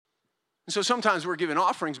And so sometimes we're giving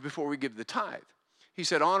offerings before we give the tithe. He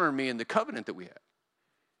said, honor me in the covenant that we have.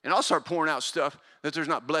 And I'll start pouring out stuff that there's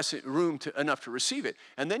not room enough to receive it.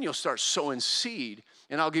 And then you'll start sowing seed,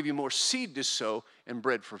 and I'll give you more seed to sow and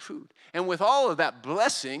bread for food. And with all of that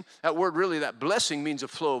blessing, that word really, that blessing means a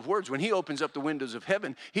flow of words. When he opens up the windows of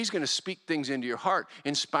heaven, he's going to speak things into your heart,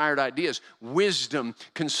 inspired ideas, wisdom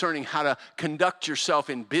concerning how to conduct yourself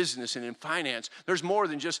in business and in finance. There's more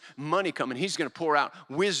than just money coming. He's going to pour out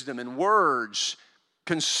wisdom and words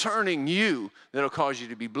concerning you that'll cause you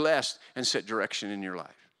to be blessed and set direction in your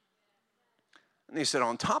life. And he said,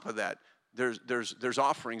 on top of that, there's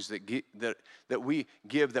offerings that we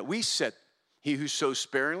give, that we set. He who sows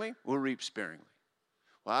sparingly will reap sparingly.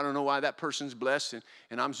 Well, I don't know why that person's blessed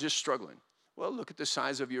and I'm just struggling. Well, look at the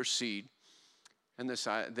size of your seed, and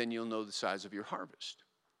then you'll know the size of your harvest.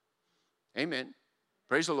 Amen.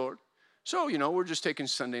 Praise the Lord. So, we're just taking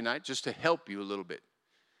Sunday night just to help you a little bit,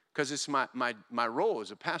 because it's my role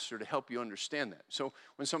as a pastor to help you understand that. So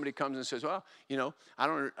when somebody comes and says, well, I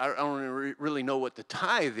don't really know what the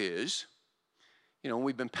tithe is.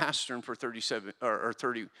 We've been pastoring for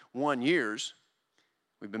 31 years.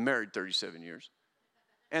 We've been married 37 years.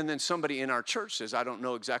 And then somebody in our church says, I don't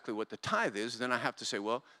know exactly what the tithe is. Then I have to say,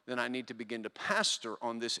 well, then I need to begin to pastor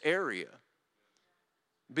on this area,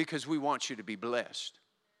 because we want you to be blessed.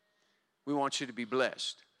 We want you to be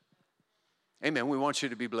blessed. Amen. We want you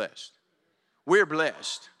to be blessed. We're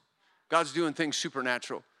blessed. God's doing things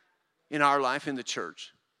supernatural in our life, in the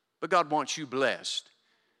church. But God wants you blessed.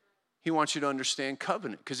 He wants you to understand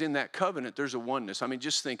covenant, because in that covenant, there's a oneness. I mean,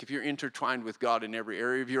 just think, if you're intertwined with God in every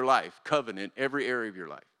area of your life, covenant, every area of your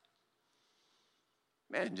life,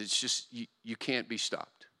 man, it's just, you can't be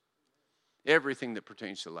stopped. Everything that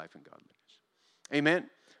pertains to life and godliness. Amen.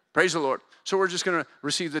 Praise the Lord. So we're just going to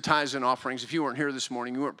receive the tithes and offerings. If you weren't here this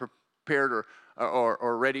morning, you weren't prepared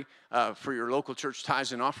or ready for your local church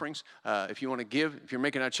tithes and offerings. If you want to give, if you're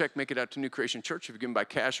making out a check, make it out to New Creation Church. If you're giving by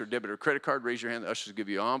cash or debit or credit card, raise your hand. The ushers will give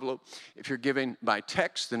you an envelope. If you're giving by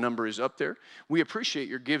text, the number is up there. We appreciate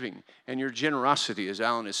your giving and your generosity, as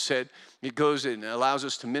Alan has said. It goes and allows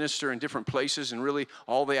us to minister in different places, and really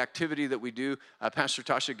all the activity that we do. Pastor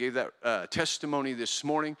Tasha gave that testimony this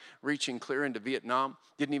morning, reaching clear into Vietnam.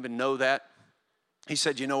 Didn't even know that. He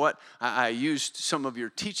said, you know what? I used some of your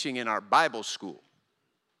teaching in our Bible school.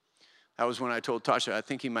 That was when I told Tasha, I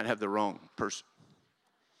think he might have the wrong person.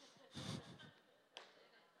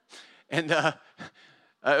 And it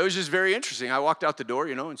was just very interesting. I walked out the door,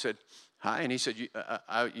 and said, hi. And he said,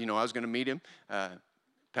 I was going to meet him.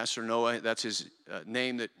 Pastor Noah, that's his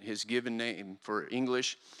name, that his given name for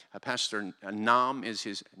English. Pastor Nam is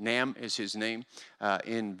his name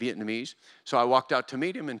in Vietnamese. So I walked out to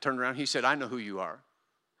meet him and turned around. He said, I know who you are.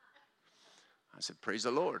 I said, praise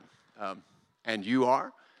the Lord. And you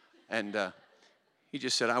are? And he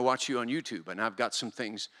just said, I watch you on YouTube, and I've got some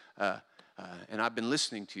things, and I've been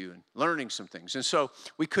listening to you and learning some things. And so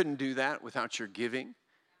we couldn't do that without your giving.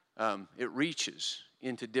 It reaches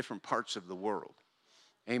into different parts of the world.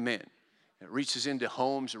 Amen. It reaches into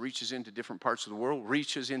homes, it reaches into different parts of the world,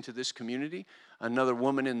 reaches into this community. Another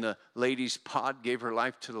woman in the ladies' pod gave her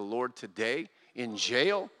life to the Lord today in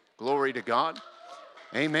jail. Glory to God.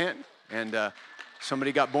 Amen. And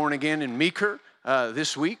somebody got born again in Meeker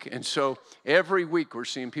this week. And so every week we're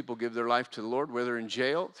seeing people give their life to the Lord, whether in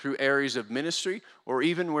jail, through areas of ministry, or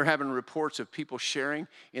even we're having reports of people sharing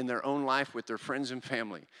in their own life with their friends and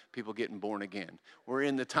family, people getting born again. We're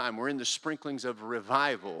in the sprinklings of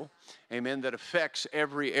revival, amen, that affects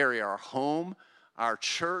every area, our home, our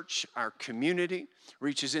church, our community,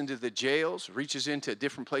 reaches into the jails, reaches into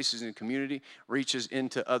different places in the community, reaches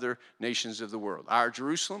into other nations of the world. Our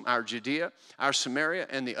Jerusalem, our Judea, our Samaria,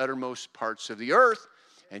 and the uttermost parts of the earth.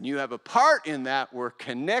 And you have a part in that. We're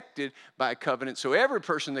connected by covenant. So every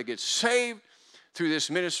person that gets saved through this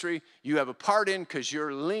ministry, you have a part in, because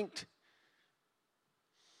you're linked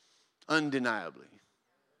undeniably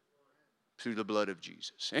through the blood of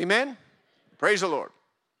Jesus. Amen? Praise the Lord.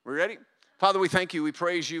 We ready? Father, we thank you. We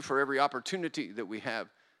praise you for every opportunity that we have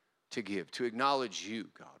to give, to acknowledge you,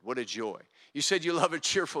 God. What a joy. You said you love a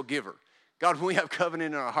cheerful giver. God, when we have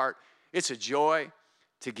covenant in our heart, it's a joy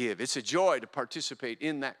to give. It's a joy to participate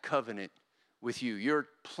in that covenant with you, your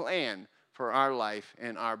plan for our life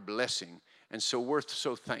and our blessing. And so we're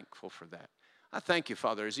so thankful for that. I thank you,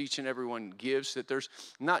 Father, as each and every one gives, that there's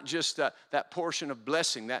not just that portion of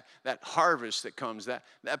blessing, that harvest that comes, that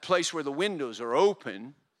place where the windows are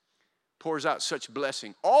open, pours out such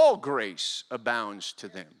blessing. All grace abounds to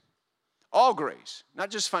them. All grace,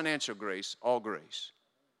 not just financial grace, all grace.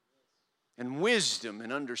 And wisdom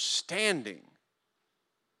and understanding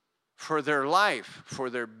for their life, for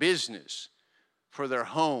their business, for their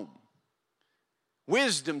home.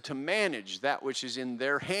 Wisdom to manage that which is in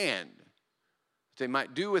their hand, that they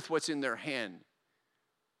might do with what's in their hand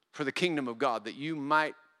for the kingdom of God, that you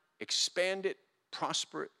might expand it,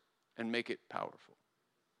 prosper it, and make it powerful.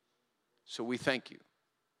 So we thank you.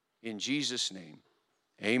 In Jesus' name,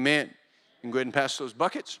 amen. You can go ahead and pass those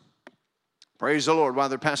buckets. Praise the Lord. While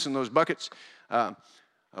they're passing those buckets,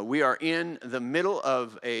 we are in the middle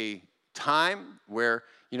of a time where,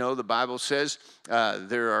 you know, the Bible says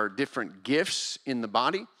there are different gifts in the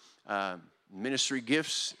body, ministry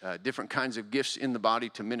gifts, different kinds of gifts in the body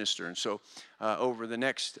to minister. And so over the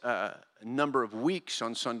next number of weeks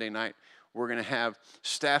on Sunday night, we're going to have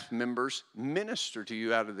staff members minister to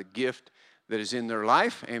you out of the gift that is in their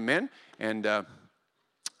life. Amen. And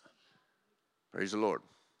praise the Lord.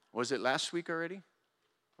 Was it last week already?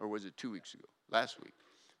 Or was it 2 weeks ago? Last week.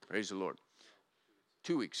 Praise the Lord.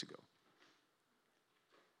 2 weeks ago.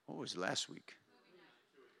 What was last week?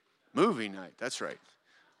 Movie night. That's right.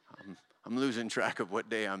 I'm losing track of what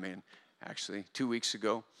day I'm in. Actually, 2 weeks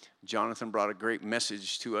ago, Jonathan brought a great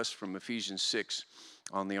message to us from Ephesians 6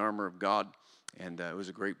 on the armor of God. And it was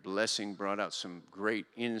a great blessing, brought out some great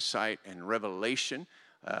insight and revelation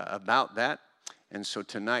about that. And so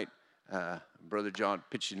tonight, Brother John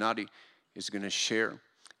Piccinati is going to share.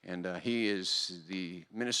 And he is the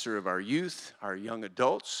minister of our youth, our young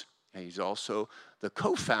adults. And he's also the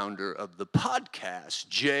co-founder of the podcast,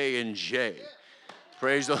 J&J.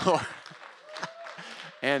 Praise the Lord.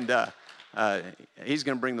 And he's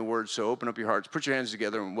going to bring the word, so open up your hearts. Put your hands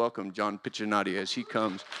together and welcome John Piccinati as he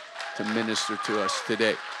comes to minister to us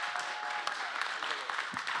today.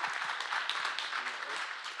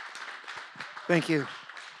 Thank you.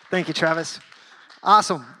 Thank you, Travis.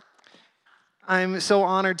 Awesome. I'm so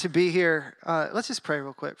honored to be here. Let's just pray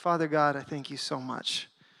real quick. Father God, I thank you so much.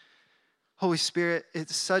 Holy Spirit,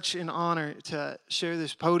 it's such an honor to share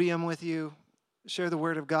this podium with you, share the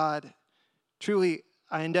word of God. Truly,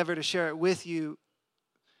 I endeavor to share it with you,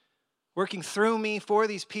 working through me for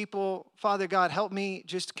these people. Father God, help me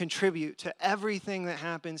just contribute to everything that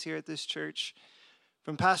happens here at this church.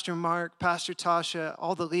 From Pastor Mark, Pastor Tasha,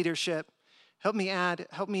 all the leadership. Help me add,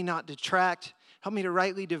 help me not detract. Help me to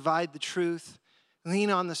rightly divide the truth. Lean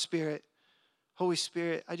on the Spirit. Holy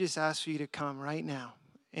Spirit, I just ask for you to come right now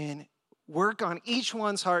and work on each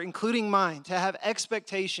one's heart, including mine, to have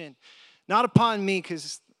expectation, not upon me,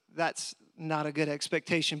 because that's not a good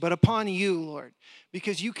expectation, but upon you, Lord,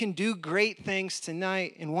 because you can do great things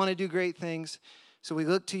tonight and want to do great things. So we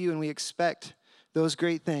look to you and we expect those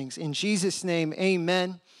great things. In Jesus' name,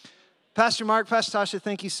 amen. Pastor Mark, Pastor Tasha,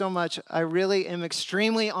 thank you so much. I really am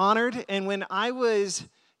extremely honored. And when I was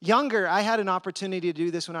younger, I had an opportunity to do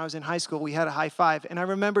this when I was in high school. We had a high five. And I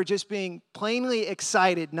remember just being plainly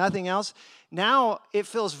excited, nothing else. Now it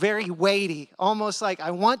feels very weighty, almost like I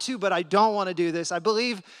want to, but I don't want to do this. I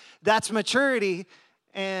believe that's maturity,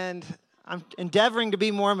 and I'm endeavoring to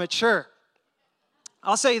be more mature.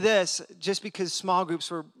 I'll say this, just because small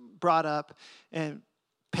groups were brought up, and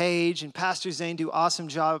Paige and Pastor Zane do awesome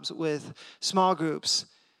jobs with small groups.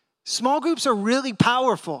 Small groups are really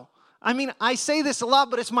powerful. I mean, I say this a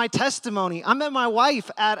lot, but it's my testimony. I met my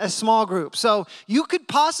wife at a small group. So you could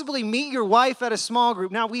possibly meet your wife at a small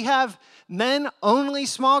group. Now, we have men-only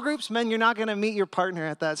small groups. Men, you're not going to meet your partner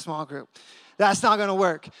at that small group. That's not going to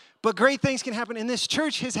work. But great things can happen. And this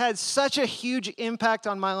church has had such a huge impact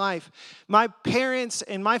on my life. My parents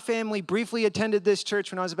and my family briefly attended this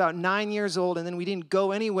church when I was about 9 years old, and then we didn't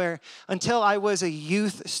go anywhere until I was a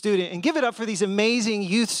youth student. And give it up for these amazing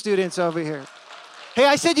youth students over here. Hey,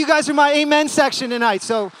 I said you guys are my amen section tonight,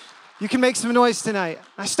 so you can make some noise tonight.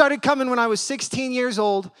 I started coming when I was 16 years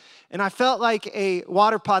old, and I felt like a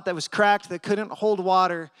water pot that was cracked that couldn't hold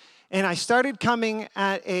water. And I started coming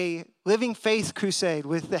at a Living Faith crusade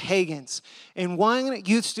with the Hagans. And one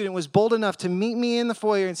youth student was bold enough to meet me in the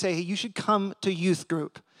foyer and say, hey, you should come to youth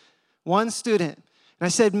group. One student. And I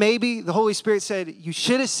said, maybe. The Holy Spirit said, you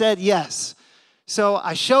should have said yes. So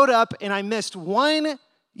I showed up, and I missed one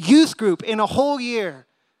youth group in a whole year.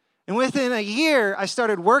 And within a year, I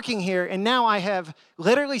started working here, and now I have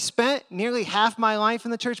literally spent nearly half my life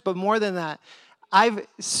in the church, but more than that. I've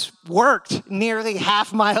worked nearly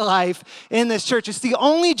half my life in this church. It's the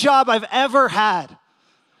only job I've ever had.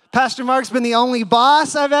 Pastor Mark's been the only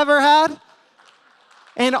boss I've ever had.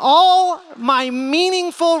 And all my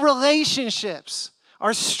meaningful relationships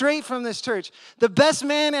are straight from this church. The best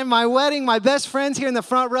man at my wedding, my best friend's here in the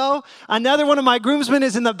front row. Another one of my groomsmen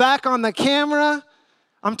is in the back on the camera.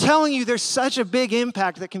 I'm telling you, there's such a big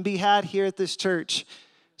impact that can be had here at this church.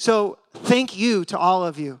 So thank you to all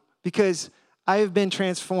of you, because I have been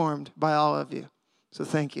transformed by all of you. So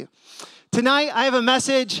thank you. Tonight, I have a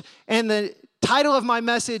message, and the title of my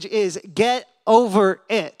message is Get Over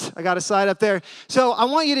It. I got a slide up there. So I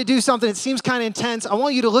want you to do something that seems kind of intense. I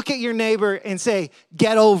want you to look at your neighbor and say,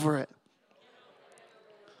 get over it.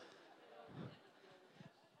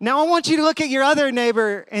 Now I want you to look at your other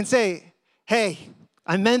neighbor and say, hey,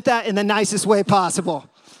 I meant that in the nicest way possible.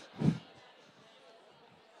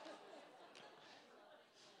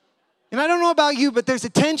 And I don't know about you, but there's a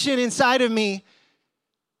tension inside of me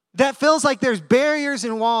that feels like there's barriers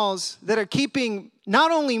and walls that are keeping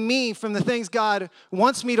not only me from the things God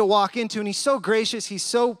wants me to walk into, and he's so gracious, he's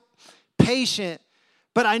so patient,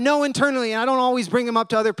 but I know internally, and I don't always bring them up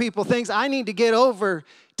to other people, things I need to get over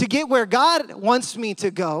to get where God wants me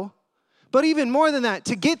to go. But even more than that,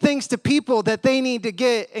 to get things to people that they need to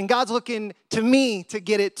get, and God's looking to me to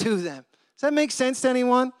get it to them. Does that make sense to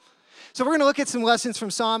anyone? So we're going to look at some lessons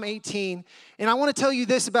from Psalm 18, and I want to tell you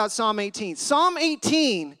this about Psalm 18. Psalm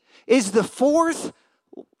 18 is the fourth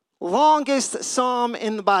longest psalm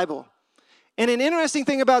in the Bible. And an interesting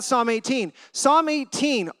thing about Psalm 18,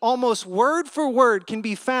 almost word for word can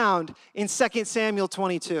be found in 2 Samuel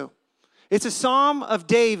 22. It's a psalm of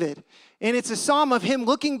David, and it's a psalm of him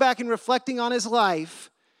looking back and reflecting on his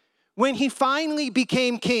life when he finally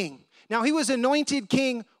became king. Now, he was anointed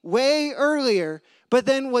king way earlier, but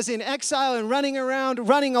then was in exile and running around,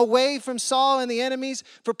 running away from Saul and the enemies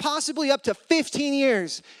for possibly up to 15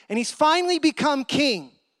 years. And he's finally become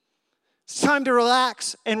king. It's time to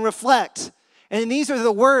relax and reflect. And these are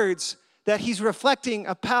the words that he's reflecting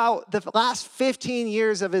about the last 15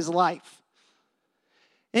 years of his life.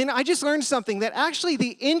 And I just learned something, that actually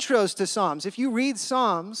the intros to Psalms, if you read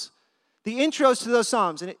Psalms, the intros to those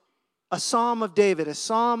Psalms, and a Psalm of David, a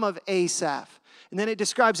Psalm of Asaph, and then it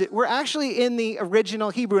describes it. We're actually in the original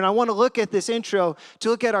Hebrew, and I want to look at this intro to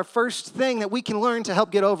look at our first thing that we can learn to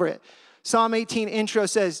help get over it. Psalm 18 intro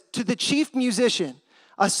says, to the chief musician,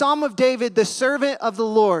 a psalm of David, the servant of the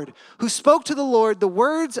Lord, who spoke to the Lord the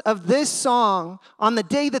words of this song on the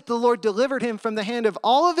day that the Lord delivered him from the hand of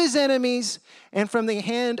all of his enemies and from the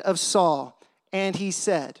hand of Saul. And he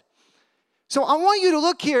said, so I want you to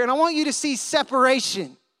look here, and I want you to see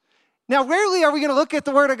separation. Now, rarely are we going to look at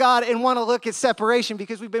the Word of God and want to look at separation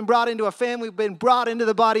because we've been brought into a family, we've been brought into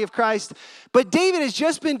the body of Christ. But David has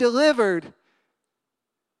just been delivered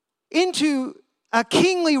into a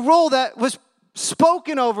kingly role that was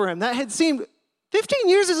spoken over him. That had seemed, 15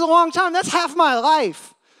 years is a long time. That's half my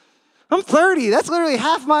life. I'm 30. That's literally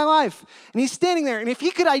half my life. And he's standing there. And if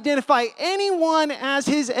he could identify anyone as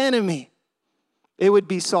his enemy, it would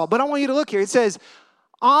be Saul. But I want you to look here. It says,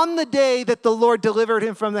 on the day that the Lord delivered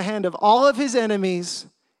him from the hand of all of his enemies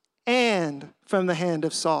and from the hand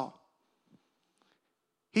of Saul.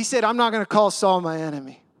 He said, I'm not going to call Saul my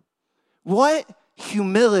enemy. What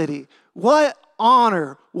humility, what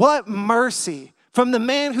honor, what mercy from the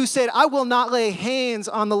man who said, I will not lay hands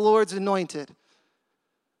on the Lord's anointed.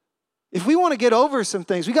 If we want to get over some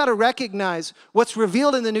things, we got to recognize what's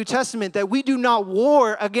revealed in the New Testament, that we do not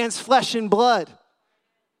war against flesh and blood.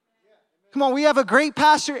 Come on, we have a great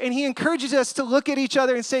pastor, and he encourages us to look at each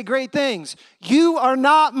other and say great things. You are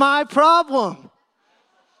not my problem.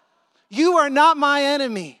 You are not my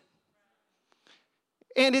enemy.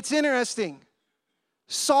 And it's interesting.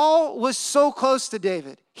 Saul was so close to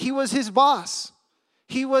David. He was his boss.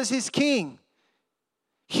 He was his king.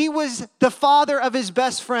 He was the father of his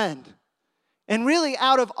best friend. And really,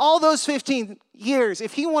 out of all those 15 years,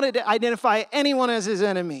 if he wanted to identify anyone as his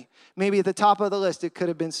enemy, maybe at the top of the list, it could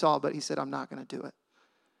have been Saul, but he said, I'm not going to do it.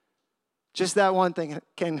 Just that one thing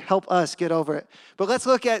can help us get over it. But let's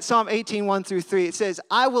look at Psalm 18, 1 through 3. It says,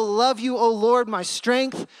 I will love you, O Lord, my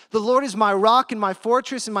strength. The Lord is my rock and my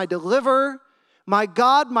fortress and my deliverer. My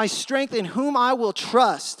God, my strength, in whom I will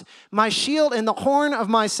trust, my shield and the horn of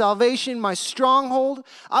my salvation, my stronghold.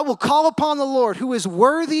 I will call upon the Lord, who is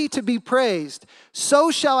worthy to be praised. So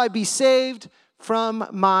shall I be saved from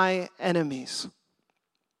my enemies.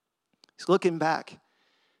 He's looking back.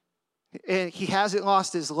 And he hasn't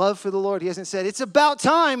lost his love for the Lord. He hasn't said, it's about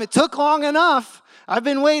time. It took long enough. I've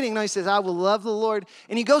been waiting. No, he says, I will love the Lord.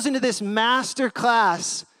 And he goes into this master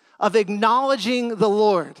class of acknowledging the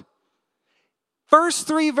Lord. First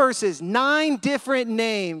 3 verses, 9 different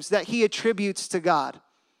names that he attributes to God.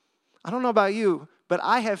 I don't know about you, but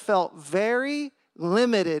I have felt very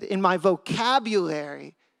limited in my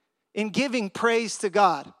vocabulary in giving praise to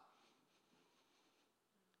God.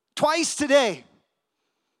 Twice today,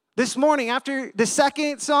 this morning, after the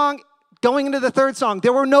second song, going into the third song,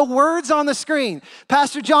 there were no words on the screen.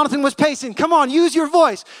 Pastor Jonathan was pacing. Come on, use your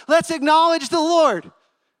voice. Let's acknowledge the Lord.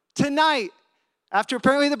 Tonight, After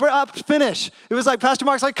apparently the finish, it was like Pastor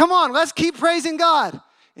Mark's like, come on, let's keep praising God.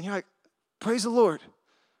 And you're like, praise the Lord.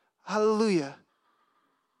 Hallelujah.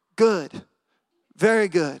 Good. Very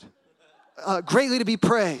good. Greatly to be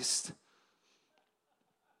praised.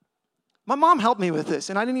 My mom helped me with this,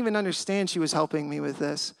 and I didn't even understand she was helping me with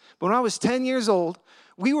this. But when I was 10 years old,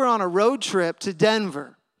 we were on a road trip to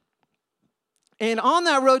Denver. And on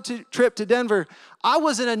that trip to Denver, I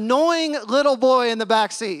was an annoying little boy in the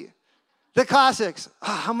back seat. The classics.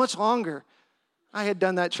 How much longer? I had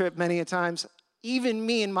done that trip many a times. Even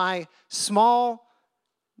me in my small,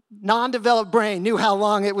 non-developed brain knew how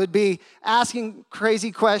long it would be, asking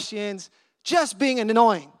crazy questions, just being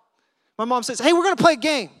annoying. My mom says, hey, we're going to play a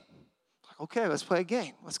game. I'm like, okay, let's play a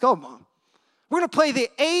game. Let's go, Mom. We're going to play the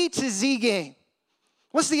A to Z game.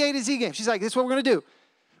 What's the A to Z game? She's like, this is what we're going to do.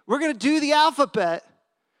 We're going to do the alphabet,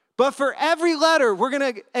 but for every letter, we're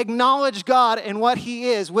going to acknowledge God and what he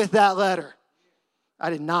is with that letter. I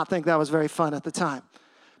did not think that was very fun at the time.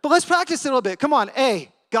 But let's practice it a little bit. Come on.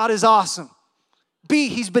 A, God is awesome. B,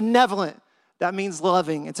 he's benevolent. That means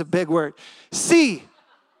loving. It's a big word. C,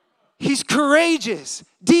 he's courageous.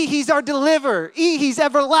 D, he's our deliverer. E, he's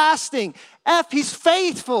everlasting. F, he's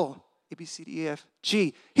faithful. A, B, C, D, E, F,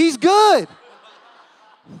 G, he's good.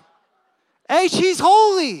 H, he's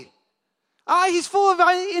holy. I, he's full of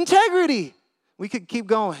integrity. We could keep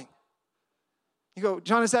going. You go,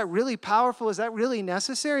 John, is that really powerful? Is that really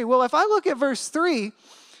necessary? Well, if I look at verse 3,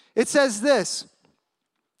 it says this.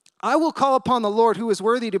 I will call upon the Lord who is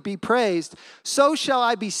worthy to be praised. So shall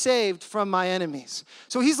I be saved from my enemies.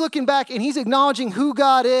 So he's looking back and he's acknowledging who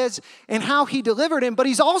God is and how he delivered him. But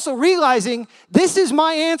he's also realizing this is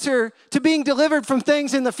my answer to being delivered from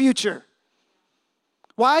things in the future.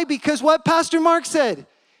 Why? Because what Pastor Mark said,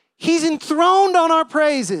 he's enthroned on our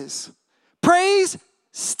praises. Praise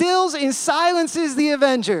stills and silences the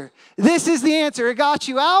avenger. This is the answer. It got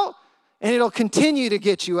you out, and it'll continue to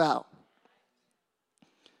get you out.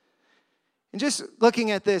 And just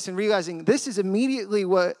looking at this and realizing this is immediately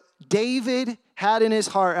what David had in his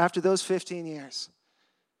heart after those 15 years.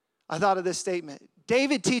 I thought of this statement.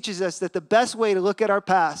 David teaches us that the best way to look at our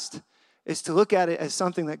past is to look at it as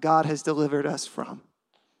something that God has delivered us from.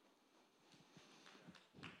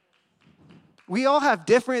 We all have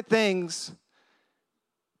different things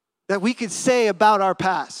that we could say about our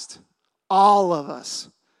past. All of us.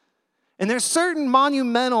 And there's certain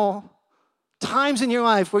monumental times in your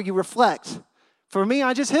life where you reflect. For me,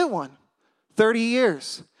 I just hit one. 30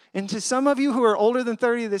 years. And to some of you who are older than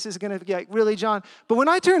 30, this is going to be like, really, John? But when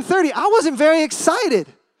I turned 30, I wasn't very excited.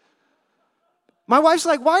 My wife's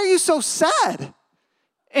like, why are you so sad?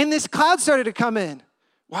 And this cloud started to come in.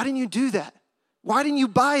 Why didn't you do that? Why didn't you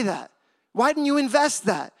buy that? Why didn't you invest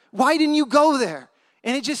that? Why didn't you go there?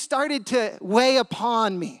 And it just started to weigh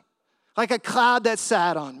upon me like a cloud that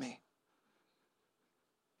sat on me.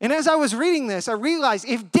 And as I was reading this, I realized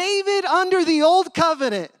if David under the old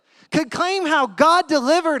covenant could claim how God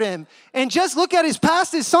delivered him and just look at his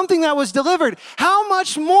past as something that was delivered, how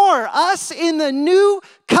much more us in the new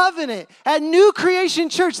covenant at New Creation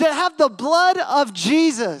Church that have the blood of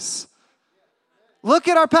Jesus. Look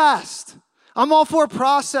at our past. I'm all for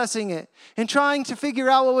processing it and trying to figure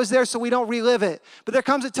out what was there so we don't relive it. But there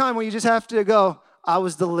comes a time where you just have to go, I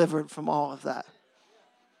was delivered from all of that.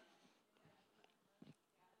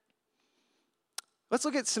 Let's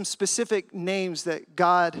look at some specific names that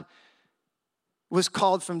God was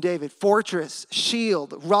called from David. Fortress,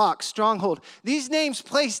 shield, rock, stronghold. These names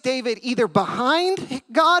place David either behind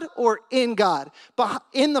God or in God.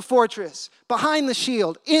 In the fortress, behind the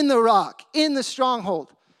shield, in the rock, in the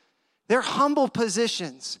stronghold. They're humble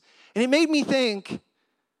positions. And it made me think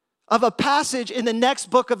of a passage in the next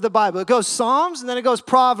book of the Bible. It goes Psalms and then it goes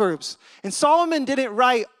Proverbs. And Solomon didn't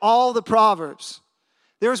write all the Proverbs.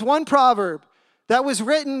 There's one proverb that was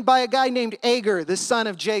written by a guy named Agur, the son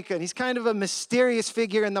of Jacob. He's kind of a mysterious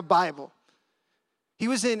figure in the Bible. He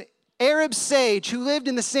was an Arab sage who lived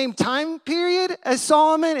in the same time period as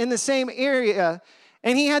Solomon in the same area.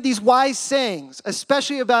 And he had these wise sayings,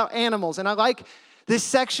 especially about animals. And I like this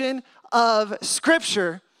section of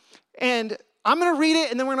scripture. And I'm going to read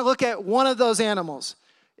it, and then we're going to look at one of those animals.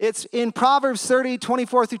 It's in Proverbs 30,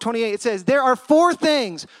 24 through 28. It says, there are 4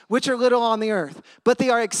 things which are little on the earth, but they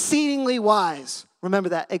are exceedingly wise. Remember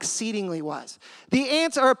that, exceedingly wise. The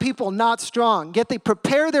ants are a people not strong, yet they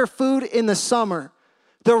prepare their food in the summer.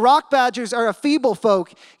 The rock badgers are a feeble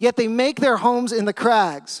folk, yet they make their homes in the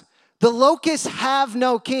crags. The locusts have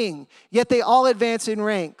no king, yet they all advance in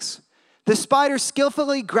ranks. The spider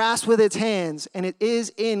skillfully grasps with its hands, and it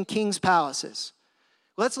is in king's palaces.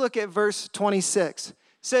 Let's look at verse 26. It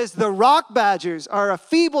says, the rock badgers are a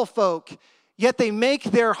feeble folk, yet they make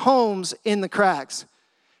their homes in the crags.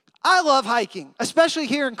 I love hiking, especially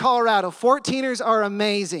here in Colorado. 14ers are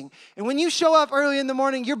amazing. And when you show up early in the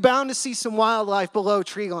morning, you're bound to see some wildlife below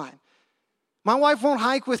tree line. My wife won't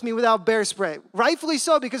hike with me without bear spray. Rightfully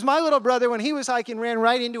so, because my little brother, when he was hiking, ran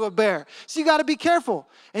right into a bear. So you got to be careful.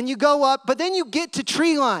 And you go up, but then you get to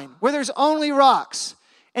tree line where there's only rocks.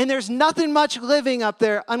 And there's nothing much living up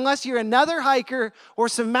there unless you're another hiker or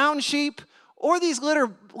some mountain sheep or these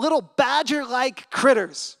little badger-like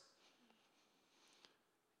critters.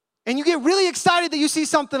 And you get really excited that you see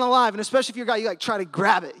something alive. And especially if you're a guy, you try to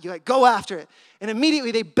grab it. You go after it. And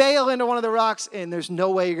immediately they bail into one of the rocks and there's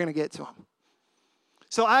no way you're going to get to them.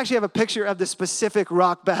 So I actually have a picture of the specific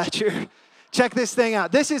rock badger. Check this thing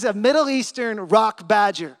out. This is a Middle Eastern rock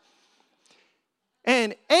badger.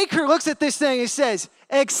 And Aker looks at this thing and says,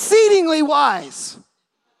 exceedingly wise.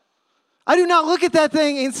 I do not look at that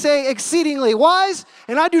thing and say exceedingly wise,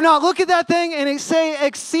 and I do not look at that thing and say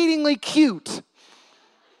exceedingly cute.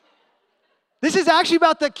 This is actually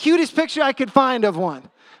about the cutest picture I could find of one.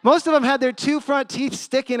 Most of them had their two front teeth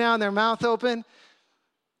sticking out and their mouth open.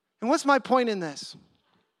 And what's my point in this?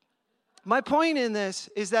 My point in this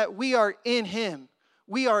is that we are in Him.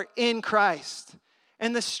 We are in Christ.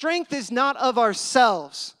 And the strength is not of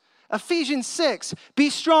ourselves. Ephesians 6,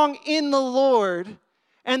 be strong in the Lord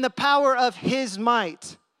and the power of His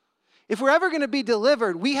might. If we're ever going to be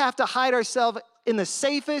delivered, we have to hide ourselves in the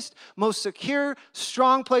safest, most secure,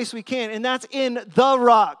 strong place we can. And that's in the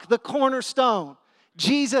rock, the cornerstone,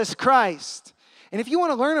 Jesus Christ. And if you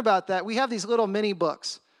want to learn about that, we have these little mini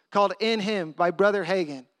books called In Him by Brother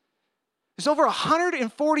Hagin. There's over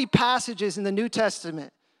 140 passages in the New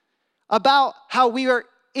Testament about how we are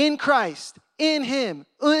in Christ, in Him,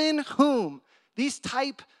 in whom, these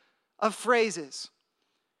type of phrases.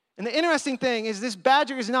 And the interesting thing is this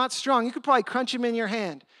badger is not strong. You could probably crunch him in your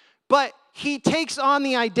hand. But he takes on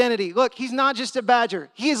the identity. Look, he's not just a badger.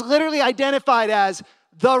 He is literally identified as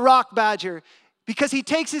the rock badger because he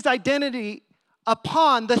takes his identity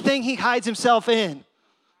upon the thing he hides himself in.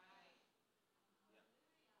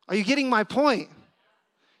 Are you getting my point?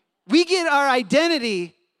 We get our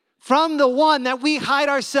identity from the one that we hide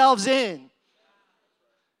ourselves in.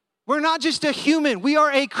 We're not just a human. We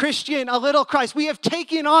are a Christian, a little Christ. We have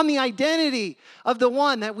taken on the identity of the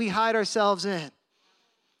one that we hide ourselves in.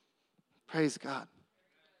 Praise God.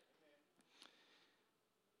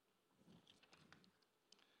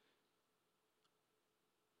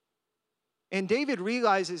 And David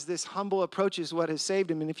realizes this humble approach is what has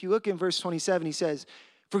saved him. And if you look in verse 27, he says,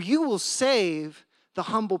 for you will save the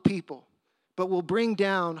humble people, but will bring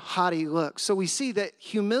down haughty looks. So we see that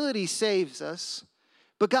humility saves us,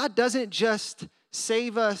 but God doesn't just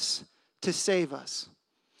save us to save us.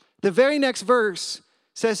 The very next verse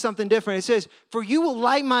says something different. It says, for you will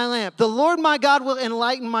light my lamp. The Lord my God will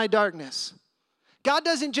enlighten my darkness. God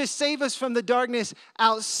doesn't just save us from the darkness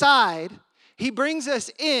outside. He brings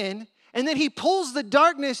us in, and then He pulls the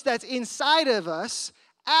darkness that's inside of us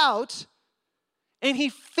out, and He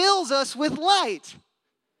fills us with light.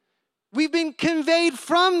 We've been conveyed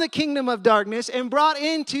from the kingdom of darkness and brought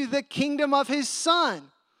into the kingdom of His Son.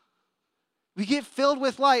 We get filled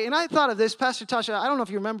with light. And I thought of this, Pastor Tasha, I don't know if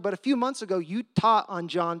you remember, but a few months ago, you taught on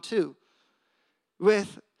John 2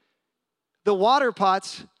 with the water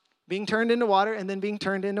pots being turned into water and then being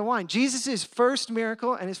turned into wine. Jesus' first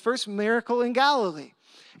miracle and His first miracle in Galilee.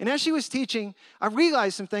 And as she was teaching, I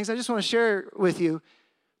realized some things I just want to share with you.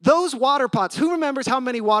 Those water pots, who remembers how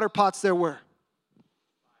many water pots there were?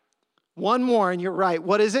 One more, and you're right.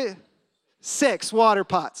 What is it? 6 water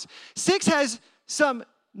pots. 6 has some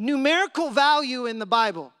numerical value in the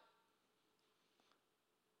Bible.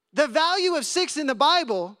 The value of 6 in the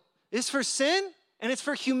Bible is for sin and it's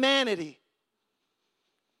for humanity.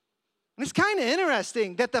 And it's kind of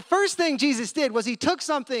interesting that the first thing Jesus did was He took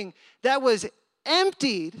something that was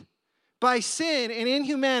emptied by sin and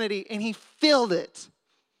inhumanity and He filled it.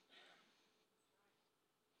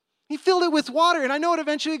 He filled it with water, and I know it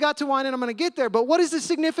eventually got to wine, and I'm going to get there, but what is the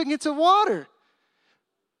significance of water?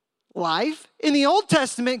 Life. In the Old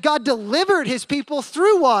Testament, God delivered His people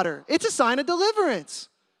through water. It's a sign of deliverance.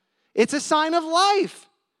 It's a sign of life.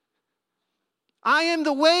 I am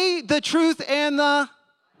the way, the truth, and the...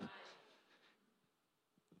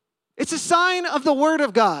 It's a sign of the Word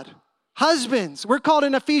of God. Husbands, we're called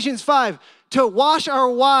in Ephesians 5 to wash our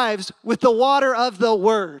wives with the water of the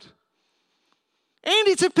Word. And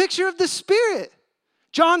it's a picture of the Spirit.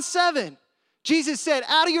 John 7, Jesus said,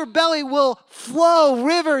 out of your belly will flow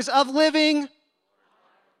rivers of living.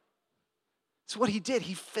 That's what He did.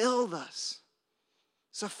 He filled us.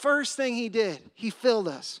 It's the first thing He did. He filled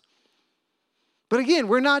us. But again,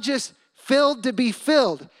 we're not just filled to be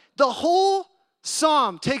filled. The whole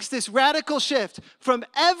psalm takes this radical shift from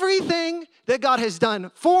everything that God has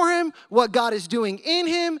done for him, what God is doing in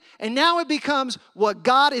him, and now it becomes what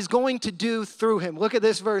God is going to do through him. Look at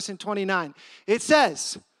this verse in 29. It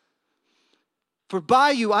says, "For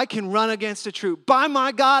by you I can run against a troop. By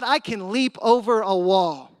my God I can leap over a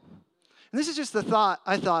wall." And this is just the thought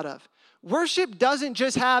I thought of. Worship doesn't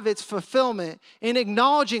just have its fulfillment in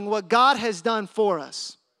acknowledging what God has done for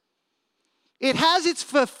us. It has its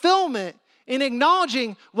fulfillment in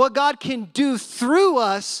acknowledging what God can do through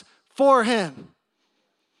us for him.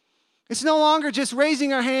 It's no longer just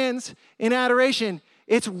raising our hands in adoration.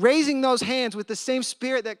 It's raising those hands with the same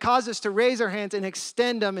spirit that caused us to raise our hands and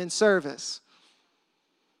extend them in service.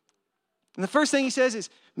 And the first thing he says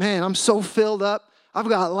is, man, I'm so filled up. I've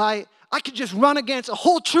got light. I could just run against a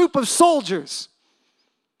whole troop of soldiers.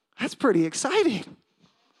 That's pretty exciting.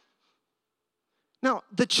 Now,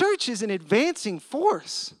 the church is an advancing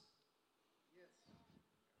force.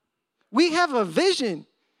 We have a vision.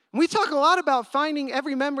 We talk a lot about finding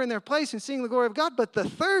every member in their place and seeing the glory of God, but the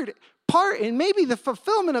third part, and maybe the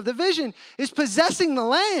fulfillment of the vision, is possessing the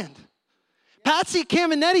land. Patsy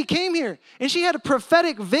Caminetti came here, and she had a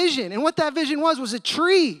prophetic vision, and what that vision was a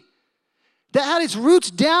tree that had its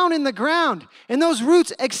roots down in the ground, and those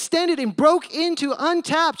roots extended and broke into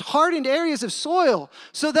untapped, hardened areas of soil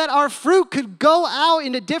so that our fruit could go out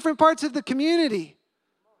into different parts of the community.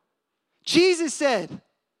 Jesus said,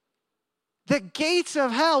 the gates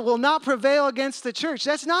of hell will not prevail against the church.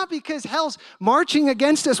 That's not because hell's marching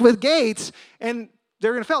against us with gates and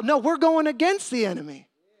they're going to fail. No, we're going against the enemy.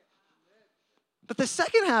 But the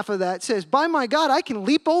second half of that says, by my God, I can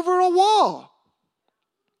leap over a wall.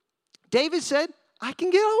 David said, I can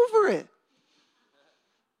get over it.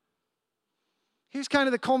 Here's kind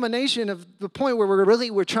of the culmination of the point where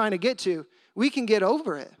we're trying to get to. We can get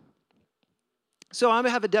over it. So I'm going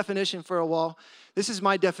to have a definition for a wall. This is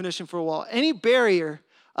my definition for a wall. Any barrier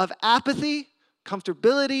of apathy,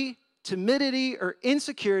 comfortability, timidity, or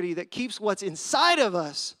insecurity that keeps what's inside of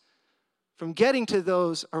us from getting to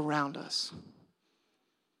those around us.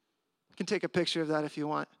 You can take a picture of that if you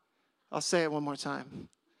want. I'll say it one more time.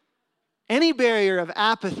 Any barrier of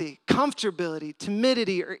apathy, comfortability,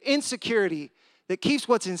 timidity, or insecurity that keeps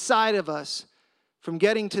what's inside of us from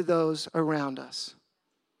getting to those around us.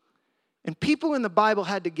 And people in the Bible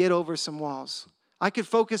had to get over some walls. I could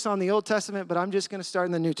focus on the Old Testament, but I'm just going to start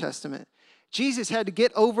in the New Testament. Jesus had to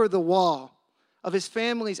get over the wall of his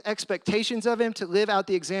family's expectations of him to live out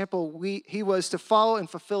the example he was to follow and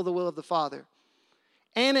fulfill the will of the Father.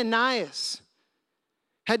 Ananias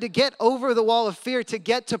had to get over the wall of fear to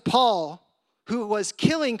get to Paul, who was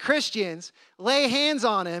killing Christians, lay hands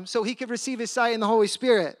on him so he could receive his sight in the Holy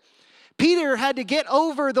Spirit. Peter had to get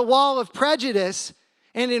over the wall of prejudice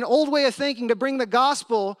and an old way of thinking to bring the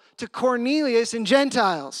gospel to Cornelius and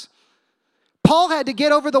Gentiles. Paul had to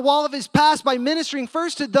get over the wall of his past by ministering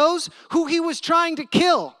first to those who he was trying to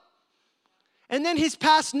kill. And then his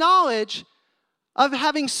past knowledge of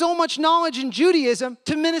having so much knowledge in Judaism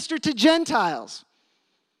to minister to Gentiles.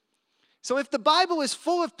 So if the Bible is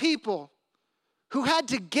full of people who had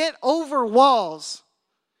to get over walls,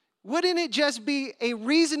 wouldn't it just be a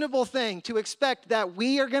reasonable thing to expect that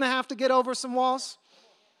we are going to have to get over some walls?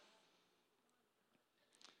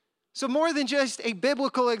 So more than just a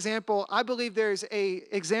biblical example, I believe there's an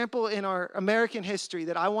example in our American history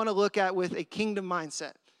that I want to look at with a kingdom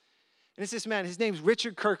mindset. And it's this man, his name's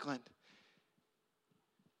Richard Kirkland.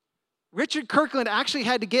 Richard Kirkland actually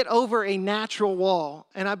had to get over a natural wall,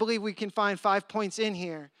 and I believe we can find 5 points in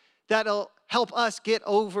here that'll help us get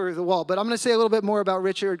over the wall. But I'm going to say a little bit more about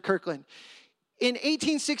Richard Kirkland. In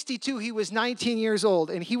 1862, he was 19 years old,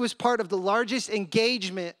 and he was part of the largest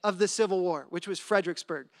engagement of the Civil War, which was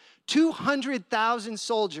Fredericksburg. 200,000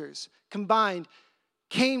 soldiers combined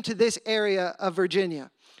came to this area of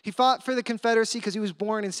Virginia. He fought for the Confederacy because he was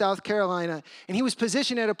born in South Carolina, and he was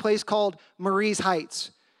positioned at a place called Marye's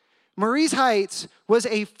Heights. Marye's Heights was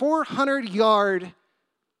a 400-yard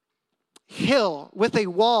hill with a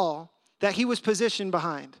wall that he was positioned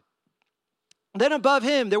behind. Then above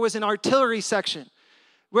him, there was an artillery section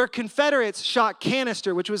where Confederates shot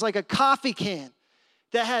canister, which was like a coffee can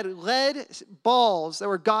that had lead balls that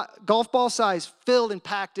were golf ball size filled and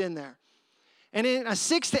packed in there. And in a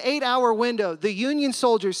 6 to 8 hour window, the Union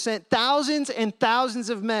soldiers sent thousands and thousands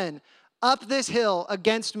of men up this hill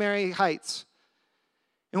against Marye's Heights.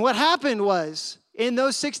 And what happened was, in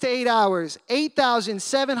those 6 to 8 hours,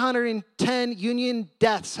 8,710 Union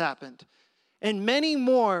deaths happened, and many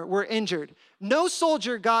more were injured. No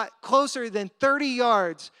soldier got closer than 30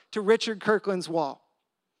 yards to Richard Kirkland's wall.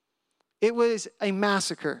 It was a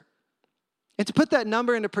massacre. And to put that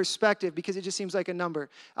number into perspective, because it just seems like a number,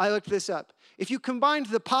 I looked this up. If you combined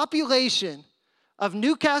the population of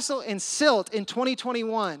Newcastle and Silt in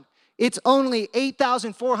 2021, it's only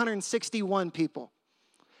 8,461 people.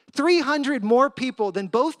 300 more people than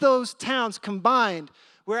both those towns combined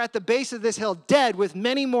were at the base of this hill, dead, with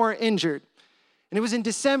many more injured. And it was in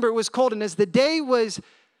December, it was cold, and as the day was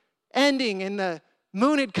ending and the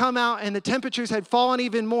moon had come out and the temperatures had fallen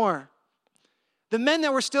even more, the men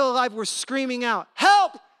that were still alive were screaming out,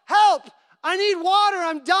 "Help! Help! I need water!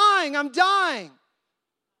 I'm dying! I'm dying!"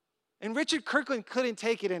 And Richard Kirkland couldn't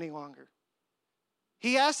take it any longer.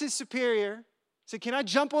 He asked his superior, said, "Can I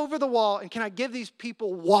jump over the wall and can I give these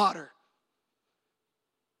people water?"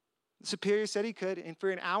 The superior said he could, and for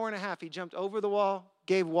an hour and a half, he jumped over the wall,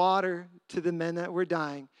 gave water to the men that were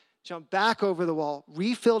dying, jumped back over the wall,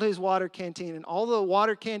 refilled his water canteen, and all the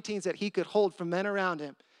water canteens that he could hold from men around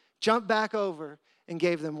him, jumped back over and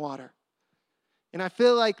gave them water. And I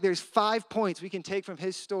feel like there's 5 points we can take from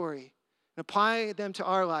his story and apply them to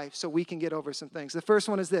our life so we can get over some things. The first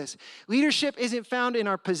one is this: leadership isn't found in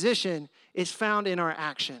our position, it's found in our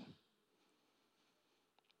action.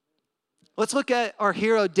 Let's look at our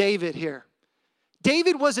hero David here.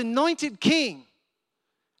 David was anointed king.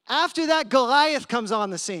 After that, Goliath comes on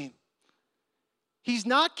the scene. He's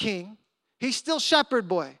not king. He's still shepherd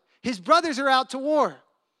boy. His brothers are out to war.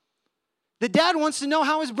 The dad wants to know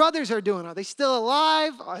how his brothers are doing. Are they still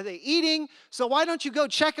alive? Are they eating? So why don't you go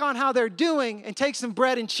check on how they're doing and take some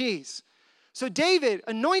bread and cheese? So David,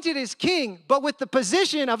 anointed as king, but with the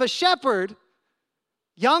position of a shepherd,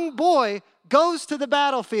 young boy, goes to the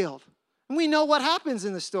battlefield. And we know what happens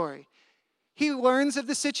in the story. He learns of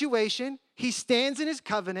the situation, he stands in his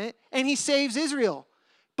covenant, and he saves Israel.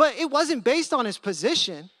 But it wasn't based on his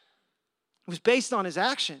position. It was based on his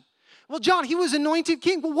action. Well, John, he was anointed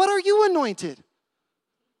king. Well, what are you anointed?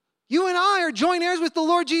 You and I are joint heirs with the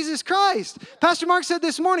Lord Jesus Christ. Pastor Mark said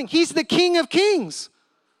this morning, he's the King of kings.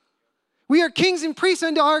 We are kings and priests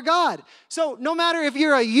unto our God. So no matter if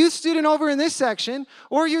you're a youth student over in this section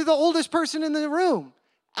or you're the oldest person in the room,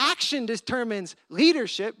 action determines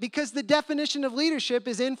leadership because the definition of leadership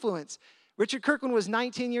is influence. Richard Kirkland was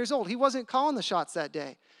 19 years old. He wasn't calling the shots that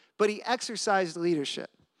day, but he exercised leadership.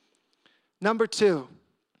 Number 2,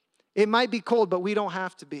 it might be cold, but we don't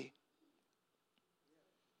have to be.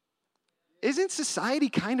 Isn't society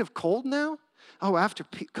kind of cold now? Oh, after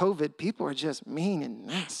COVID, people are just mean and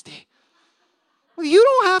nasty. Well, you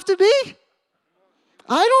don't have to be.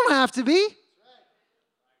 I don't have to be.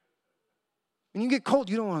 When you get cold,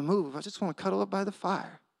 you don't want to move. I just want to cuddle up by the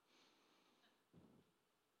fire.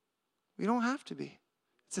 We don't have to be.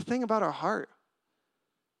 It's the thing about our heart.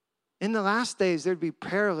 In the last days, there'd be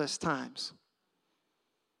perilous times.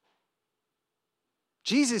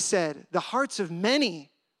 Jesus said the hearts of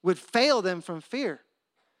many would fail them from fear.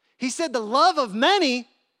 He said the love of many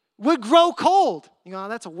would grow cold. You know,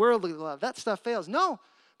 that's a worldly love. That stuff fails. No,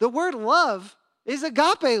 the word love is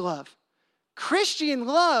agape love. Christian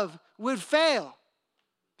love would fail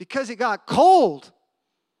because it got cold.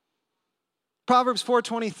 Proverbs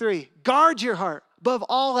 4:23, guard your heart above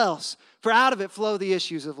all else, for out of it flow the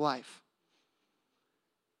issues of life.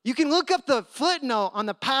 You can look up the footnote on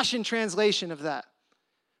the Passion translation of that.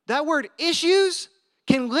 That word issues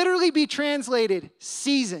can literally be translated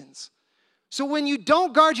seasons. So when you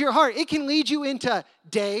don't guard your heart, it can lead you into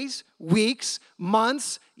days, weeks,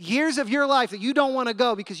 months, years of your life that you don't want to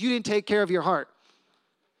go because you didn't take care of your heart.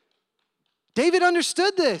 David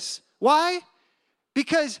understood this. Why?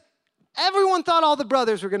 Because everyone thought all the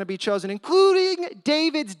brothers were going to be chosen, including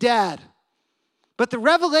David's dad. But the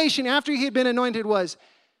revelation after he had been anointed was,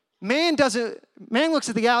 man looks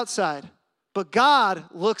at the outside, but God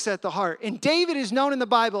looks at the heart. And David is known in the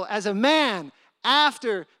Bible as a man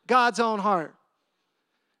after God's own heart.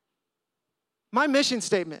 My mission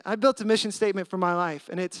statement, I built a mission statement for my life,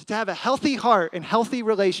 and it's to have a healthy heart and healthy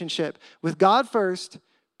relationship with God first,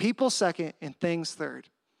 people second, and things third.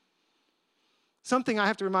 Something I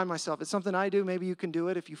have to remind myself. It's something I do. Maybe you can do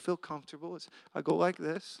it if you feel comfortable. I go like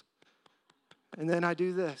this, and then I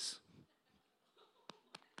do this.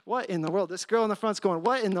 What in the world? This girl in the front's going,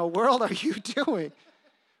 what in the world are you doing?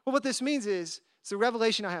 Well, what this means is, it's the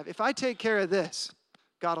revelation I have. If I take care of this,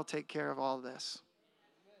 God will take care of all this.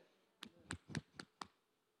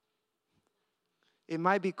 It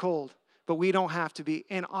might be cold, but we don't have to be.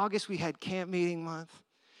 In August, we had camp meeting month.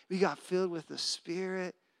 We got filled with the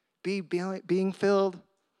Spirit, being filled.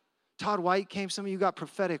 Todd White came. Some of you got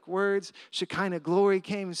prophetic words. Shekinah glory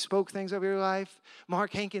came and spoke things over your life.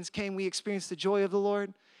 Mark Hankins came. We experienced the joy of the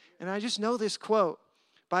Lord. And I just know this quote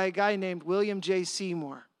by a guy named William J.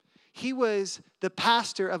 Seymour. He was the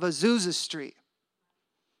pastor of Azusa Street.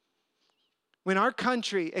 When our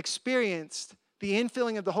country experienced the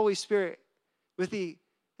infilling of the Holy Spirit with the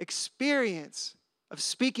experience of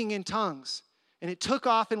speaking in tongues, and it took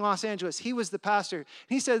off in Los Angeles, he was the pastor. And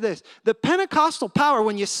he said this, the Pentecostal power,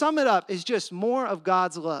 when you sum it up, is just more of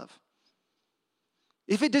God's love.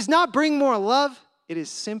 If it does not bring more love, it is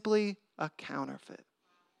simply a counterfeit.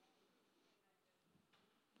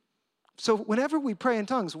 So whenever we pray in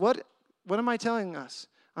tongues, what am I telling us?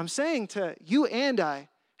 I'm saying to you and I,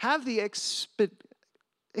 have the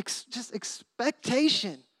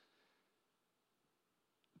expectation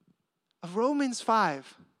of Romans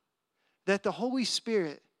 5, that the Holy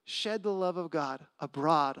Spirit shed the love of God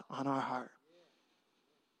abroad on our heart.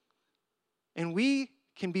 And we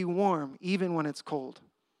can be warm even when it's cold.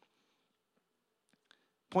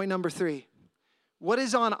 Point number 3. What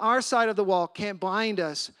is on our side of the wall can't blind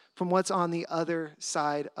us from what's on the other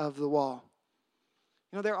side of the wall.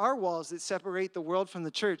 You know, there are walls that separate the world from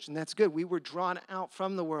the church, and that's good. We were drawn out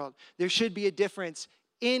from the world. There should be a difference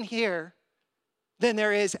in here than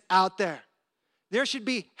there is out there. There should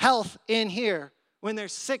be health in here when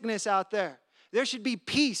there's sickness out there. There should be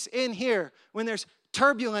peace in here when there's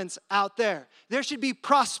turbulence out there. There should be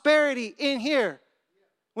prosperity in here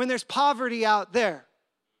when there's poverty out there.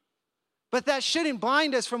 But that shouldn't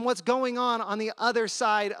blind us from what's going on the other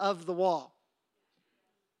side of the wall.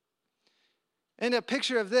 And a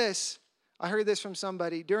picture of this, I heard this from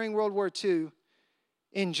somebody, during World War II,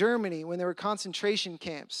 in Germany, when there were concentration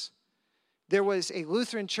camps, there was a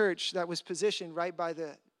Lutheran church that was positioned right by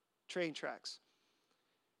the train tracks.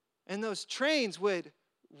 And those trains would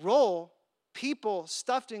roll people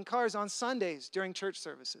stuffed in cars on Sundays during church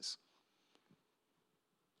services.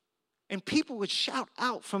 And people would shout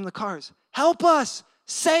out from the cars, "Help us!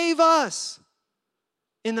 Save us!"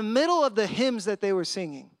 in the middle of the hymns that they were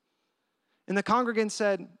singing. And the congregants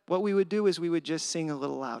said, what we would do is we would just sing a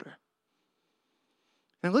little louder.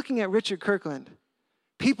 And looking at Richard Kirkland,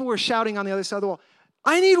 people were shouting on the other side of the wall,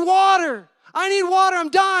 "I need water! I need water! I'm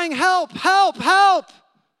dying! Help! Help! Help!"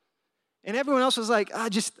 And everyone else was like,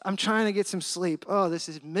 I'm trying to get some sleep. Oh, this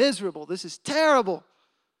is miserable. This is terrible.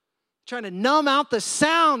 Trying to numb out the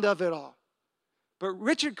sound of it all. But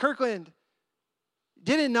Richard Kirkland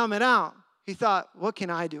didn't numb it out. He thought, what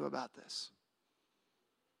can I do about this?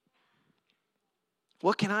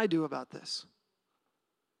 What can I do about this?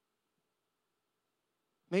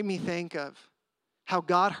 Made me think of how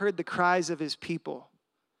God heard the cries of his people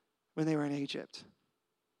when they were in Egypt.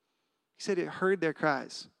 He said he heard their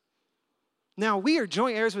cries. Now, we are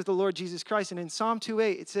joint heirs with the Lord Jesus Christ, and in Psalm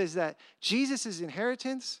 2:8, it says that Jesus'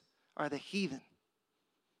 inheritance are the heathen.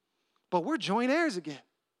 But we're joint heirs again.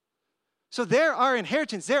 So they're our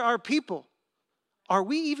inheritance. They're our people. Are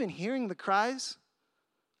we even hearing the cries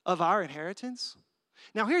of our inheritance?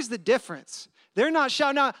 Now, here's the difference. They're not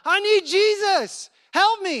shouting out, "I need Jesus,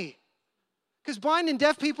 help me." Because blind and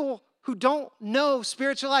deaf people who don't know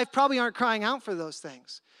spiritual life probably aren't crying out for those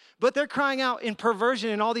things. But they're crying out in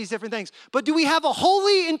perversion and all these different things. But do we have a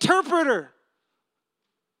holy interpreter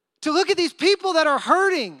to look at these people that are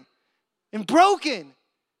hurting and broken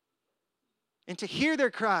and to hear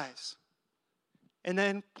their cries? And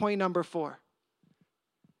then point number 4.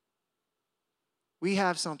 We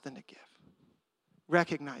have something to give.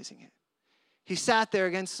 Recognizing it. He sat there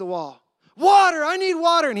against the wall. "Water, I need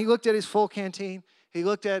water." And he looked at his full canteen. He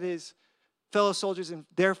looked at his fellow soldiers in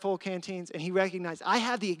their full canteens, and he recognized, I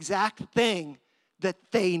have the exact thing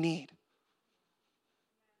that they need.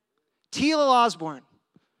 T.L. Osborne,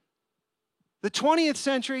 the 20th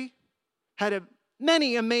century, had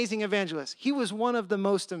many amazing evangelists. He was one of the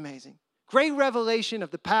most amazing. Great revelation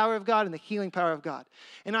of the power of God and the healing power of God.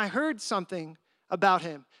 And I heard something about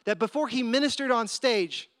him, that before he ministered on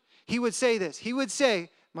stage, he would say this. He would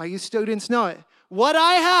say, my youth students know it, "What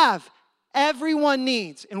I have, everyone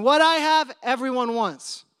needs. And what I have, everyone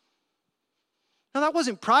wants." Now, that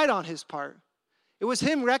wasn't pride on his part. It was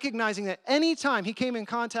him recognizing that anytime he came in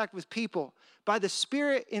contact with people, by the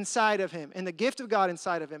Spirit inside of him and the gift of God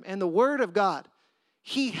inside of him and the Word of God,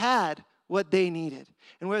 he had what they needed.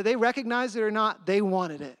 And whether they recognized it or not, they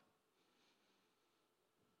wanted it.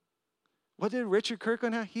 What did Richard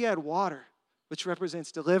Kirkland have? He had water, which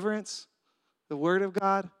represents deliverance, the Word of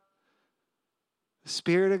God, the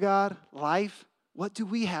Spirit of God, life. What do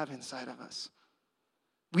we have inside of us?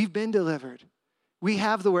 We've been delivered. We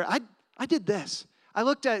have the Word. I did this. I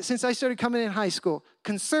looked at it since I started coming in high school,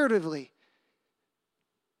 conservatively,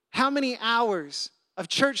 how many hours of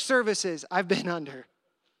church services I've been under.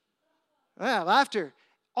 Well, after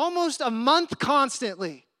almost a month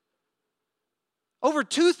constantly. Over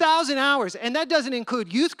 2,000 hours. And that doesn't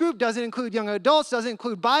include youth group, doesn't include young adults, doesn't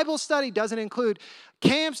include Bible study, doesn't include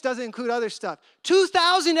camps, doesn't include other stuff.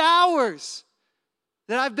 2,000 hours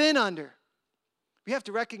that I've been under. We have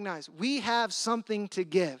to recognize we have something to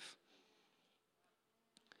give.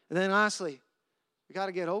 And then lastly, we got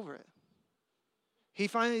to get over it. He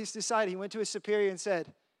finally decided, he went to his superior and said,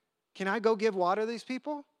 can I go give water to these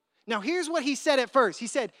people? Now here's what he said at first. He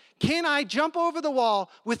said, can I jump over the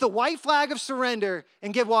wall with the white flag of surrender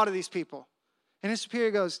and give water to these people? And his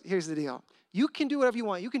superior goes, here's the deal. You can do whatever you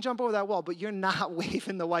want. You can jump over that wall, but you're not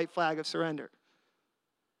waving the white flag of surrender.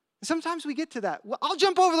 And sometimes we get to that. Well, I'll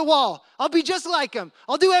jump over the wall. I'll be just like them.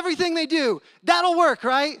 I'll do everything they do. That'll work,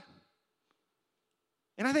 right?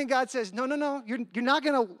 And I think God says, no. You're not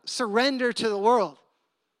going to surrender to the world.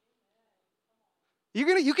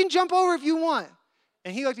 You can jump over if you want.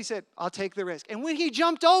 And he looked, he said, I'll take the risk. And when he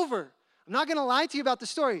jumped over, I'm not going to lie to you about the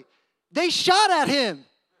story, they shot at him.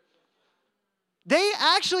 They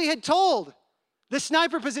actually had told the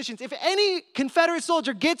sniper positions, if any Confederate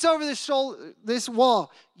soldier gets over this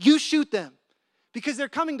wall, you shoot them because they're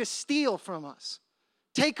coming to steal from us.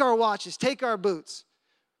 Take our watches, take our boots.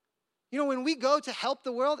 You know, when we go to help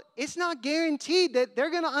the world, it's not guaranteed that they're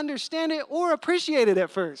going to understand it or appreciate it at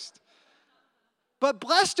first. But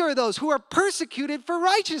blessed are those who are persecuted for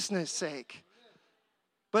righteousness' sake.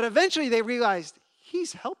 But eventually they realized,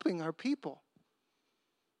 he's helping our people.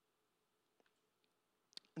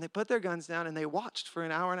 And they put their guns down and they watched for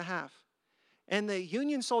an hour and a half. And the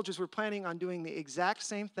Union soldiers were planning on doing the exact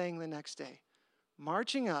same thing the next day.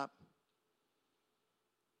 Marching up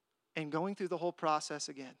and going through the whole process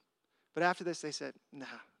again. But after this they said,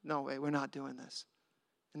 no way, we're not doing this.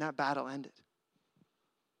 And that battle ended.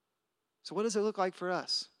 So what does it look like for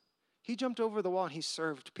us? He jumped over the wall and he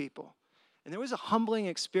served people. And there was a humbling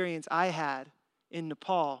experience I had in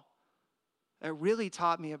Nepal that really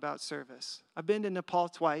taught me about service. I've been to Nepal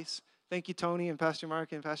twice. Thank you, Tony and Pastor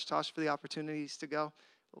Mark and Pastor Tosh, for the opportunities to go.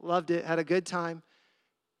 Loved it, had a good time.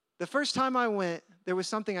 The first time I went, there was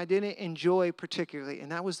something I didn't enjoy particularly,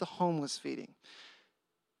 and that was the homeless feeding.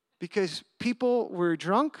 Because people were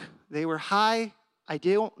drunk, they were high. I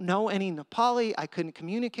didn't know any Nepali. I couldn't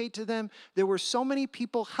communicate to them. There were so many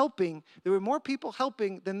people helping. There were more people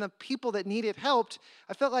helping than the people that needed helped.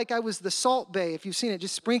 I felt like I was the Salt Bay, if you've seen it,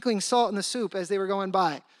 just sprinkling salt in the soup as they were going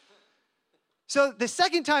by. So the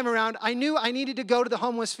second time around, I knew I needed to go to the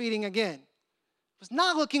homeless feeding again. I was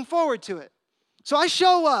not looking forward to it. So I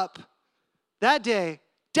show up that day,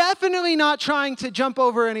 definitely not trying to jump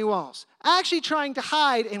over any walls, actually trying to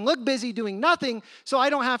hide and look busy doing nothing so I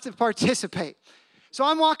don't have to participate. So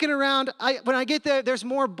I'm walking around. When I get there, there's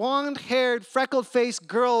more blonde-haired, freckled-faced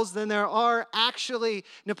girls than there are actually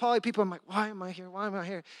Nepali people. I'm like, why am I here? Why am I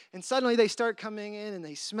here? And suddenly they start coming in, and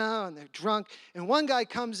they smell, and they're drunk. And one guy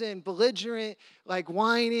comes in, belligerent, like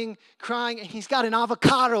whining, crying, and he's got an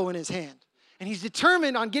avocado in his hand. And he's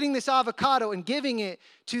determined on getting this avocado and giving it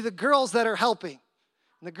to the girls that are helping.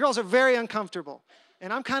 And the girls are very uncomfortable.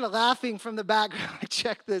 And I'm kind of laughing from the background. Like,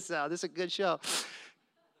 check this out. This is a good show.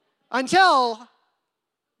 Until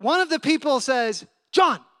one of the people says,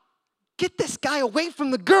 John, get this guy away from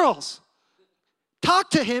the girls. Talk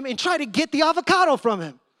to him and try to get the avocado from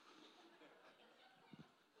him.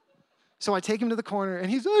 So I take him to the corner, and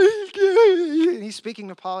he's speaking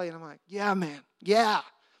Nepali, and I'm like, yeah, man, yeah.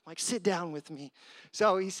 I'm like, sit down with me.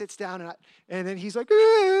 So he sits down, and then he's like,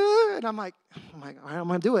 and I'm like, all right, I'm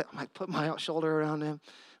going to do it. I'm like, put my shoulder around him.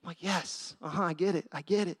 I'm like, yes, I get it.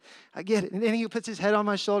 And then he puts his head on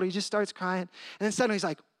my shoulder. He just starts crying. And then suddenly he's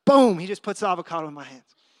like, boom, he just puts the avocado in my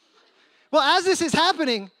hands. Well, as this is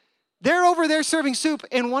happening, they're over there serving soup,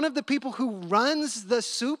 and one of the people who runs the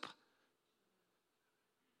soup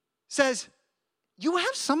says, you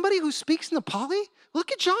have somebody who speaks Nepali?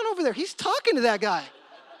 Look at John over there. He's talking to that guy.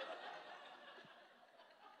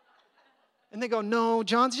 And they go, no,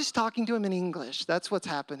 John's just talking to him in English. That's what's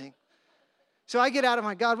happening. So I get out of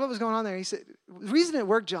my God, what was going on there? He said, the reason it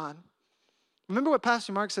worked, John, remember what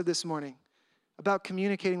Pastor Mark said this morning about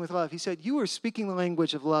communicating with love. He said, you were speaking the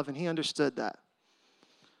language of love, and he understood that.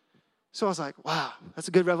 So I was like, wow, that's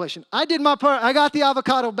a good revelation. I did my part. I got the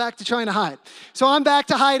avocado back to trying to hide. So I'm back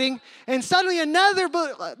to hiding, and suddenly another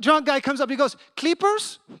drunk guy comes up. He goes,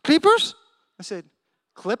 Clippers? Clippers? I said,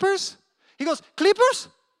 Clippers? He goes, Clippers?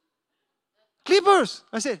 Clippers.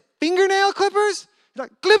 I said, fingernail clippers? He's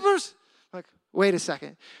like, Clippers. I'm like, wait a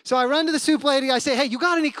second. So I run to the soup lady. I say, hey, you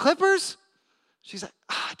got any clippers? She's like,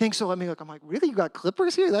 I think so. Let me look. I'm like, really? You got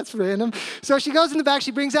clippers here? That's random. So she goes in the back.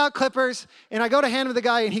 She brings out clippers. And I go to hand him the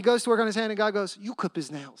guy. And he goes to work on his hand. And God goes, you clip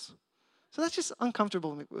his nails. So that's just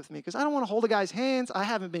uncomfortable with me because I don't want to hold a guy's hands. I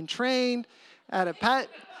haven't been trained at a pet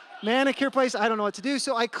manicure place. I don't know what to do.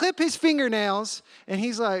 So I clip his fingernails, and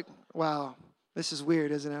he's like, wow, this is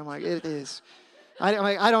weird, isn't it? I'm like, it is.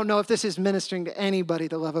 I don't know if this is ministering to anybody,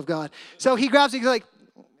 the love of God. So he grabs it, he's like,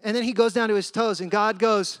 and then he goes down to his toes, and God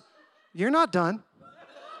goes, you're not done.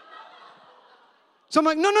 So I'm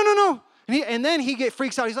like, no. And then he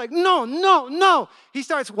freaks out. He's like, no. He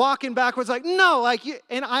starts walking backwards like, no.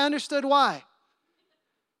 And I understood why.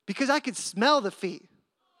 Because I could smell the feet.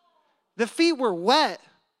 The feet were wet.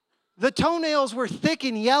 The toenails were thick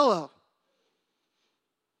and yellow.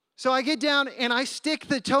 So I get down and I stick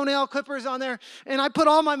the toenail clippers on there and I put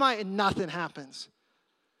all my might and nothing happens.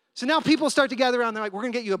 So now people start to gather around. They're like, we're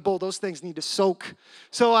going to get you a bowl. Those things need to soak.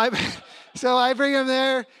 So I bring him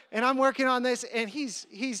there, and I'm working on this, and he's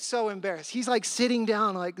so embarrassed. He's like sitting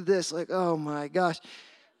down like this, like, oh, my gosh.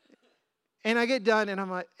 And I get done, and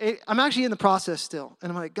I'm like, I'm actually in the process still.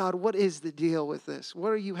 And I'm like, God, what is the deal with this? What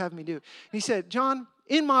are you having me do? And he said, John,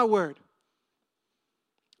 in my word,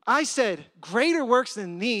 I said, greater works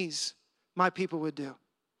than these my people would do.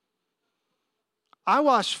 I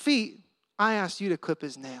wash feet. I asked you to clip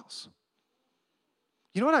his nails.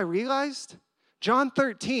 You know what I realized? John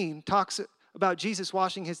 13 talks about Jesus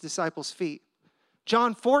washing his disciples' feet.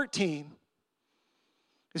 John 14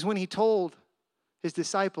 is when he told his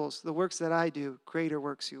disciples, the works that I do, greater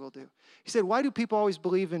works you will do. He said, why do people always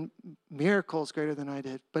believe in miracles greater than I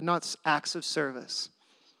did, but not acts of service?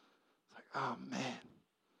 Like, oh, man.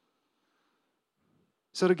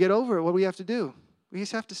 So to get over it, what do we have to do? We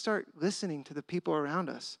just have to start listening to the people around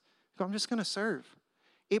us. I'm just going to serve.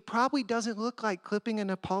 It probably doesn't look like clipping a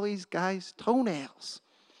Nepalese guy's toenails.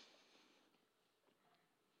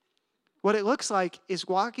 What it looks like is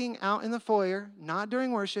walking out in the foyer, not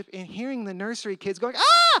during worship, and hearing the nursery kids going,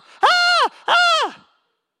 ah, ah, ah,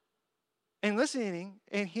 and listening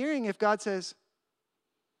and hearing if God says,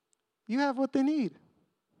 you have what they need.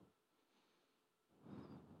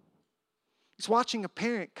 It's watching a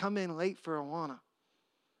parent come in late for Awana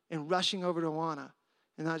and rushing over to Awana.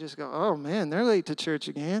 And not just go, oh, man, they're late to church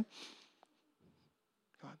again.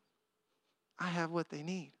 God, I have what they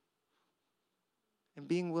need. And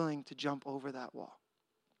being willing to jump over that wall.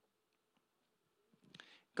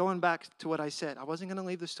 Going back to what I said, I wasn't going to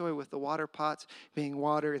leave the story with the water pots being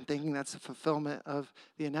water and thinking that's the fulfillment of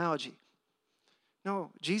the analogy.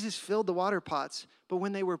 No, Jesus filled the water pots, but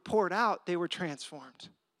when they were poured out, they were transformed.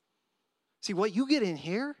 See, what you get in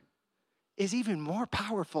here is even more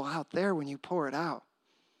powerful out there when you pour it out.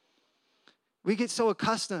 We get so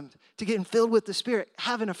accustomed to getting filled with the Spirit,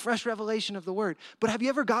 having a fresh revelation of the Word. But have you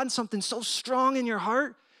ever gotten something so strong in your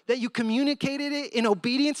heart that you communicated it in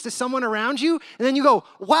obedience to someone around you, and then you go,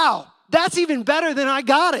 wow, that's even better than I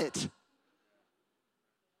got it?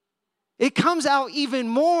 It comes out even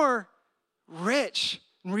more rich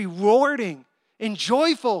and rewarding and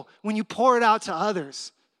joyful when you pour it out to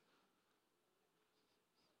others.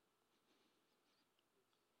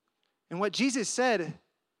 And what Jesus said,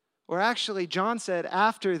 or actually, John said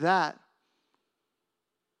after that,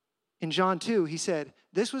 in John 2, he said,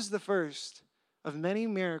 this was the first of many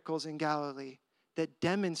miracles in Galilee that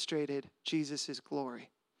demonstrated Jesus' glory.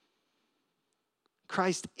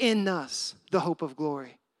 Christ in us, the hope of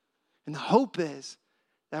glory. And the hope is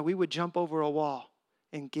that we would jump over a wall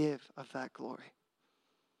and give of that glory.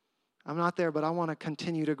 I'm not there, but I want to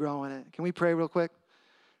continue to grow in it. Can we pray real quick?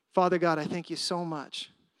 Father God, I thank you so much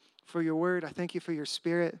for your word. I thank you for your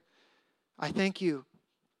Spirit. I thank you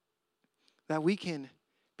that we can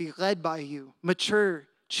be led by you, mature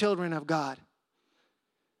children of God.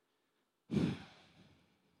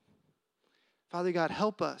 Father God,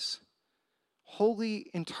 help us wholly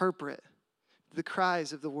interpret the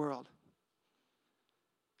cries of the world,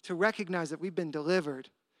 to recognize that we've been delivered,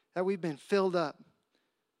 that we've been filled up,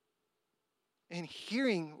 and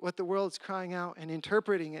hearing what the world's crying out and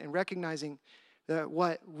interpreting it and recognizing that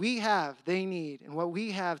what we have, they need, and what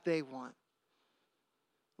we have, they want.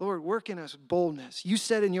 Lord, work in us boldness. You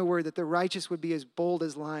said in your word that the righteous would be as bold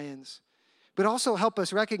as lions. But also help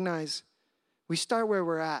us recognize we start where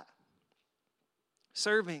we're at.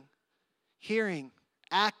 Serving, hearing,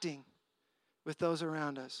 acting with those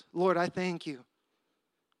around us. Lord, I thank you.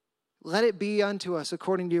 Let it be unto us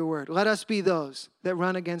according to your word. Let us be those that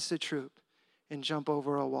run against a troop and jump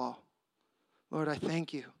over a wall. Lord, I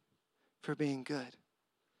thank you for being good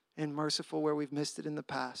and merciful where we've missed it in the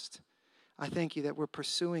past. I thank you that we're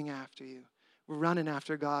pursuing after you. We're running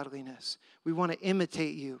after godliness. We want to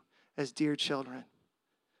imitate you as dear children.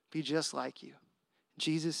 Be just like you. In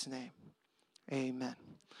Jesus' name, amen.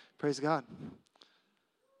 Praise God.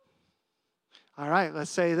 All right, let's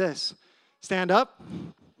say this. Stand up.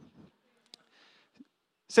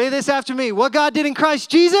 Say this after me. What God did in Christ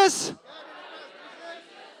Jesus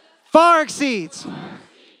far exceeds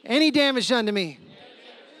any damage done to me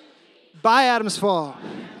by Adam's fall.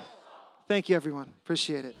 Thank you, everyone.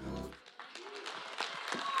 Appreciate it.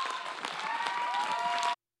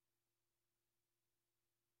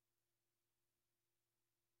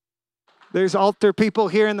 There's altar people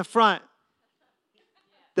here in the front.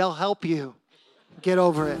 They'll help you get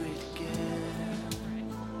over it.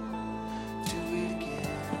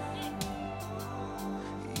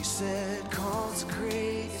 You said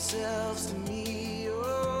consecrate yourselves to me.